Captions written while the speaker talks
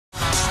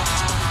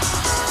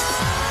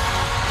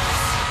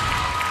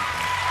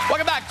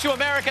to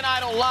American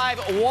Idol Live.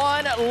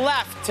 One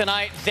left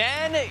tonight.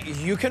 Then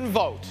you can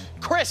vote.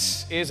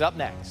 Chris is up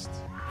next.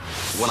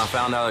 When I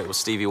found out it was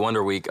Stevie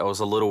Wonder week, I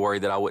was a little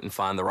worried that I wouldn't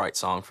find the right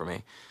song for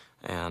me.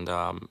 And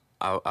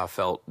I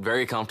felt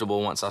very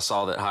comfortable once I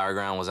saw that Higher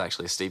Ground was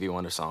actually a Stevie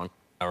Wonder song.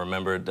 I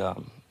remembered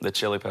the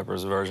Chili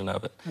Peppers version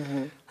of it.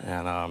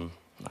 And I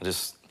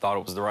just thought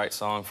it was the right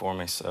song for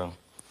me, so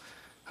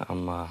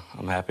I'm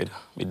happy to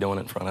be doing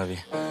it in front of you.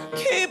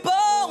 Keep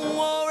on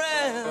worrying.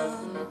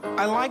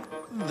 I like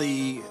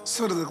the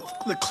sort of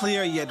the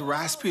clear yet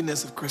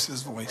raspiness of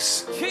Chris's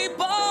voice. Keep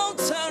on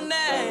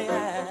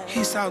turning.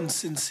 He sounds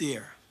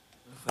sincere.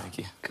 Thank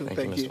you. Cool,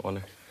 Thank you, Mr.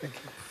 Wonder. Thank you.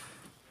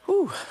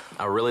 Whew.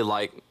 I really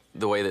like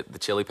the way that the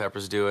Chili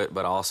Peppers do it,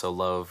 but I also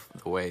love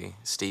the way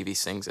Stevie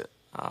sings it.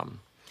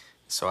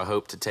 So I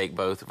hope to take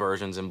both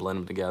versions and blend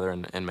them together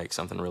and make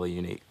something really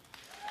unique.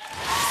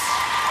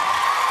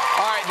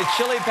 All right, the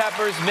Chili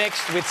Peppers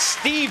mixed with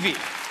Stevie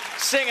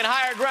singing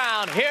Higher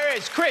Ground. Here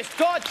is Chris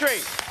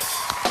Daughtry.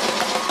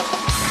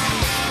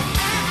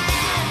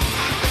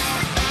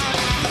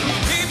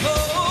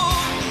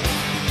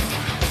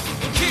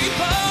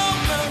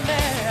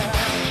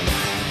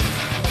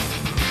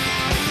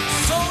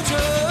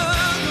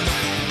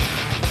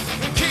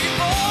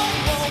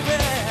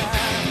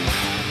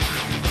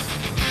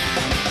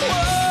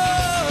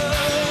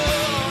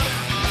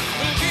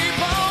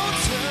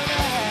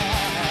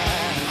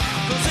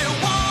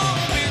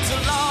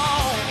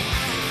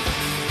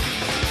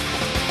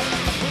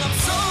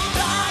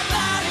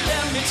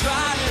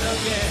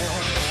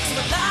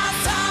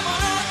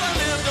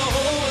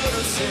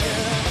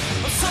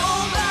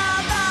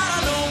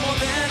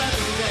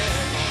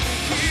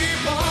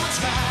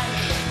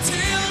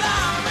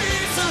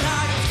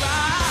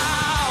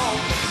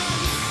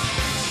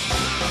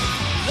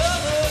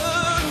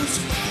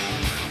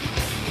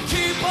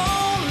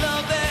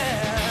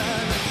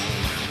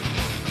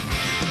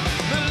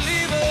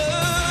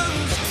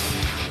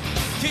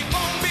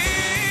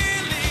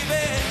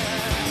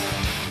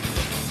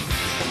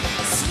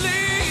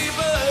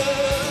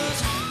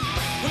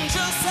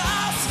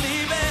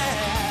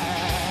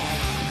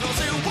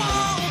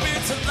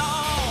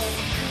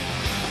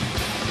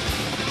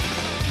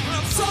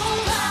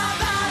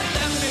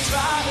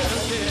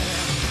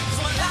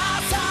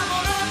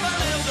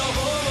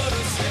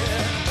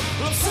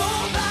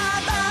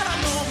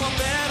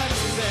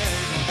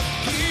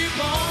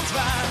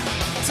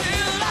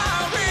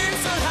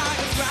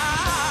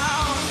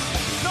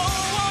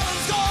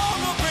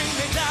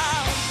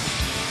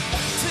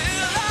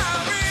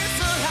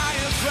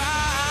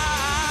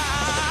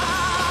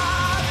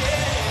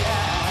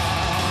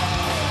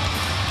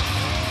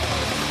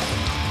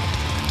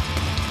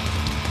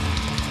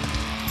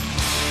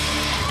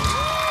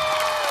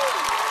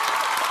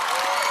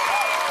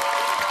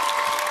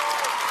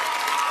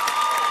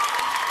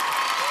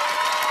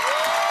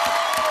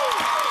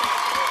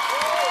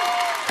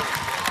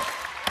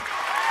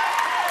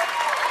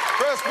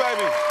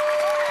 Baby.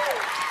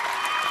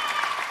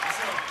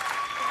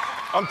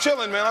 I'm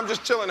chilling, man. I'm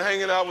just chilling,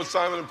 hanging out with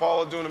Simon and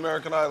Paula doing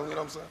American Idol, you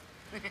know what I'm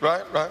saying?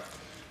 Right?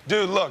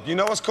 Dude, look, you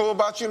know what's cool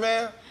about you,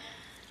 man?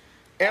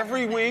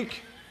 Every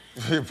week,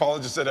 Paula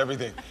just said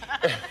everything.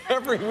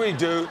 Every week,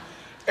 dude,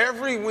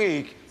 every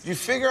week, you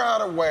figure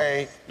out a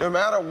way, no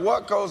matter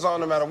what goes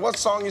on, no matter what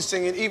song you're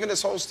singing, even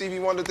this whole Stevie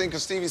Wonder thing,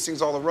 because Stevie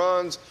sings all the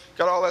runs,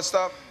 got all that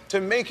stuff, to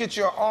make it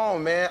your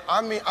own, man.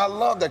 I mean, I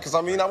love that, because,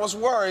 I mean, I was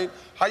worried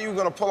how you were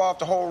going to pull off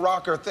the whole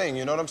rocker thing,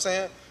 you know what I'm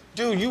saying?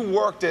 Dude, you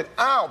worked it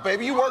out,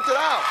 baby. You worked it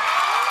out.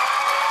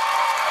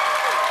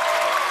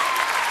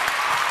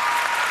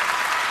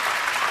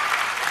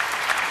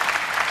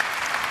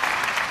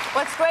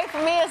 What's great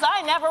for me is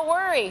I never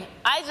worry.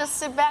 I just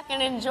sit back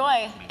and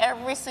enjoy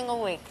every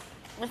single week.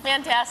 It's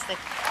fantastic.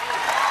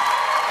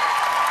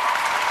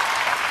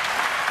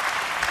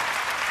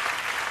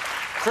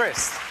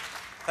 Chris.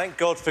 Thank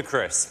God for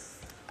Chris.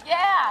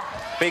 Yeah.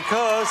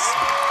 Because,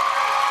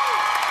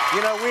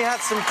 you know, we had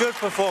some good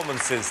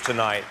performances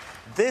tonight.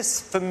 This,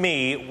 for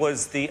me,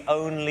 was the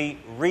only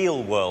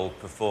real-world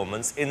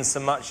performance in so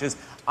much as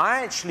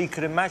I actually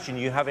could imagine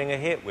you having a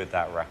hit with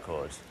that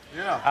record.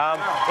 Yeah.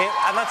 And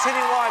I'll tell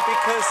you why,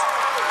 because,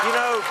 you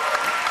know,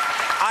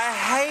 I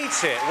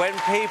hate it when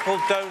people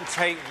don't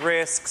take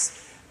risks.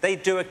 They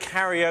do a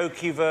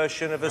karaoke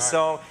version of a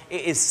song.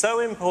 It is so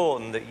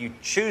important that you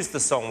choose the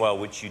song well,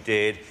 which you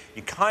did.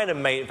 You kind of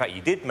made, in fact,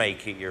 you did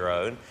make it your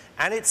own.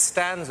 And it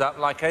stands up,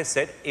 like I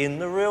said, in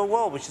the real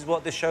world, which is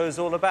what this show is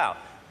all about.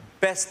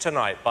 Best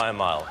tonight by a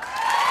mile.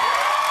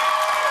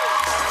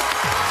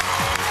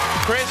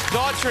 Chris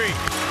Daughtry,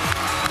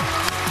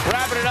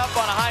 wrapping it up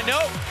on a high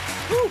note.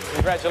 Woo.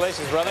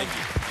 Congratulations, brother.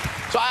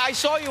 So I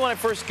saw you when I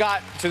first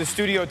got to the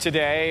studio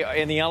today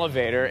in the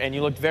elevator, and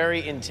you looked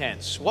very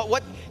intense.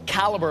 What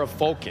caliber of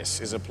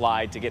focus is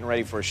applied to getting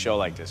ready for a show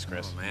like this,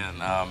 Chris? Oh,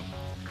 man,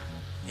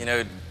 you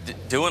know,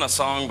 doing a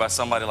song by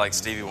somebody like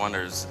Stevie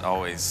Wonder is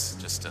always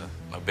just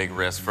a big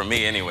risk, for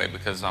me anyway,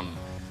 because I'm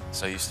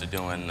so used to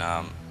doing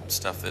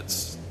stuff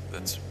that's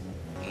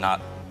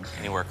not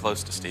anywhere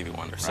close to Stevie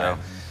Wonder. So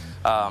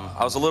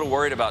I was a little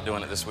worried about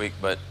doing it this week,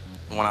 but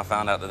when I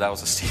found out that that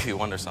was a Stevie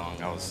Wonder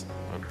song, I was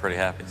pretty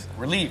happy. So.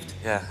 Relieved.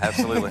 Yeah,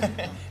 absolutely.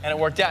 And it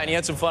worked out, and you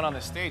had some fun on the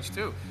stage,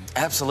 too.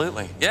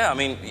 Absolutely. Yeah, I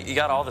mean, you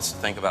got all this to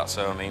think about,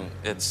 so, I mean,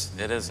 it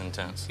is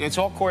intense. It's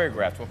all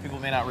choreographed. What people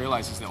may not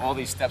realize is that all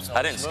these steps are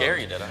I didn't scare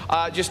you, did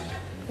I? Just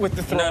with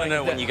the throwing.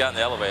 No, when you got in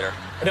the elevator.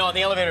 No, in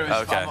the elevator,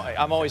 Okay.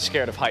 I'm always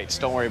scared of heights.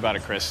 Don't worry about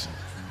it, Chris.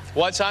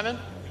 What, Simon?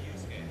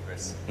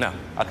 No,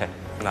 okay,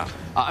 no.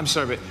 I'm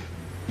sorry, but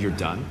you're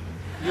done?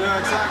 Yeah,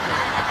 exactly.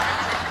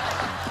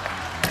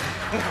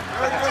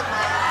 Very good,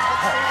 man.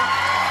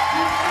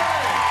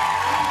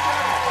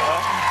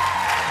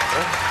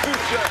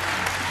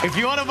 If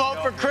you want to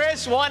vote for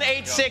Chris,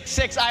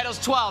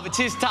 1-866-IDOLS-12. It's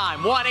his time.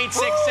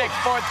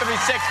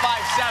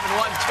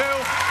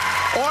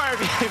 1-866-436-5712. Or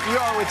if you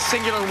are with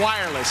Singular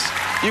Wireless,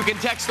 you can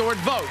text the word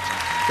VOTE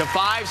to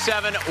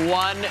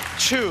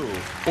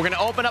 5712. We're going to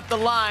open up the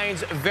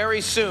lines very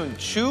soon.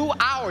 2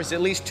 hours,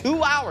 at least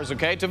 2 hours,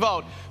 okay, to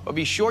vote. But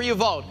be sure you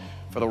vote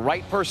for the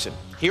right person.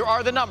 Here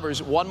are the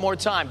numbers one more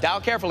time.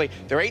 Dial carefully.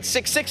 They're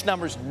 866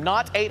 numbers,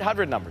 not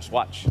 800 numbers.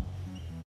 Watch.